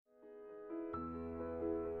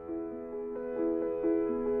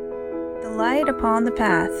Light Upon the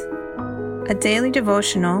Path, a daily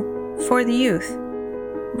devotional for the youth,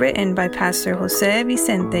 written by Pastor Jose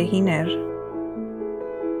Vicente Giner.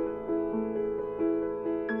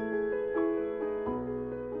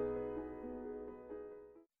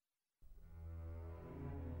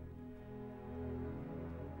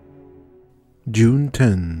 June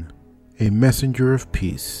 10. A Messenger of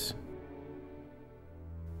Peace.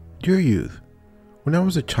 Dear youth, when I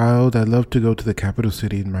was a child, I loved to go to the capital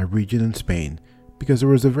city in my region in Spain because there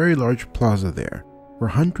was a very large plaza there where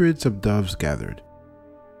hundreds of doves gathered.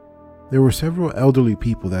 There were several elderly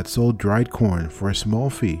people that sold dried corn for a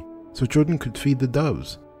small fee so children could feed the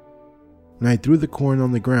doves. When I threw the corn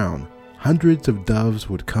on the ground, hundreds of doves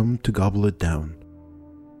would come to gobble it down.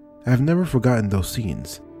 I have never forgotten those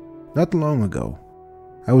scenes. Not long ago,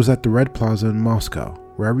 I was at the Red Plaza in Moscow,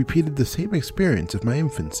 where I repeated the same experience of my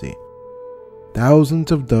infancy.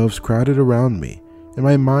 Thousands of doves crowded around me, and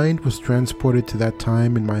my mind was transported to that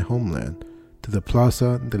time in my homeland, to the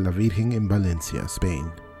Plaza de la Virgen in Valencia, Spain.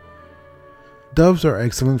 Doves are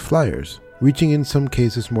excellent flyers, reaching in some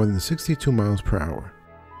cases more than 62 miles per hour.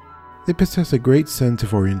 They possess a great sense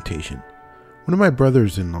of orientation. One of my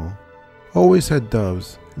brothers-in-law always had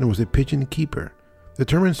doves, and was a pigeon keeper. The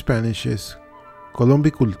term in Spanish is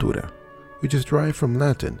colombicultura, which is derived from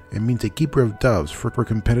Latin and means a keeper of doves for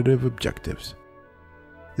competitive objectives.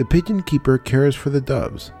 The pigeon keeper cares for the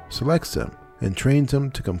doves, selects them, and trains them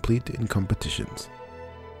to compete in competitions.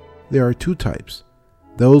 There are two types: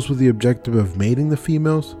 those with the objective of mating the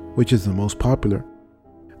females, which is the most popular.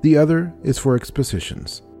 The other is for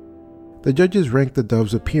expositions. The judges rank the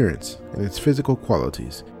dove's appearance and its physical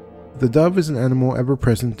qualities. The dove is an animal ever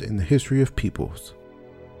present in the history of peoples.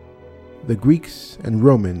 The Greeks and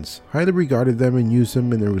Romans highly regarded them and used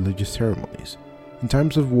them in their religious ceremonies. In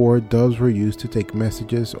times of war, doves were used to take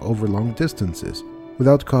messages over long distances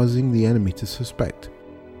without causing the enemy to suspect.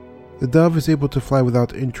 The dove is able to fly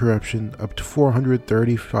without interruption up to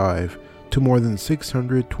 435 to more than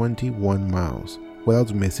 621 miles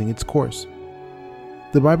without missing its course.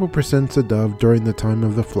 The Bible presents the dove during the time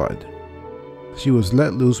of the flood. She was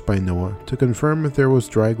let loose by Noah to confirm if there was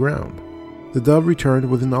dry ground. The dove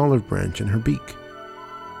returned with an olive branch in her beak.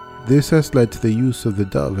 This has led to the use of the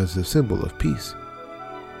dove as a symbol of peace.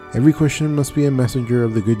 Every Christian must be a messenger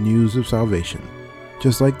of the good news of salvation.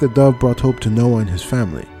 Just like the dove brought hope to Noah and his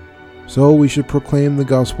family, so we should proclaim the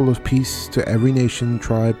gospel of peace to every nation,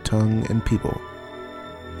 tribe, tongue, and people.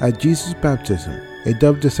 At Jesus' baptism, a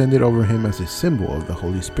dove descended over him as a symbol of the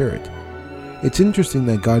Holy Spirit. It's interesting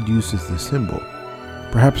that God uses this symbol,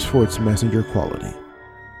 perhaps for its messenger quality.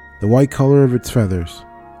 The white color of its feathers,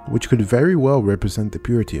 which could very well represent the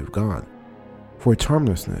purity of God, for its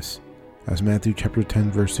harmlessness, as Matthew chapter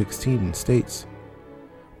 10 verse 16 states,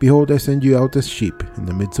 "Behold, I send you out as sheep in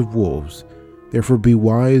the midst of wolves, therefore be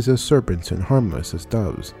wise as serpents and harmless as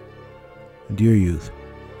doves." Dear youth,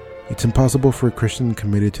 it's impossible for a Christian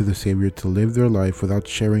committed to the Savior to live their life without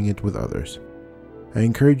sharing it with others. I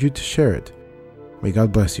encourage you to share it. May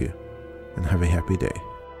God bless you, and have a happy day.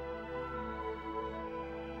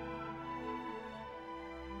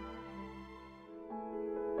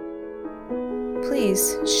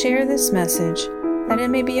 Please share this message that it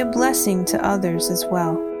may be a blessing to others as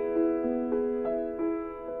well.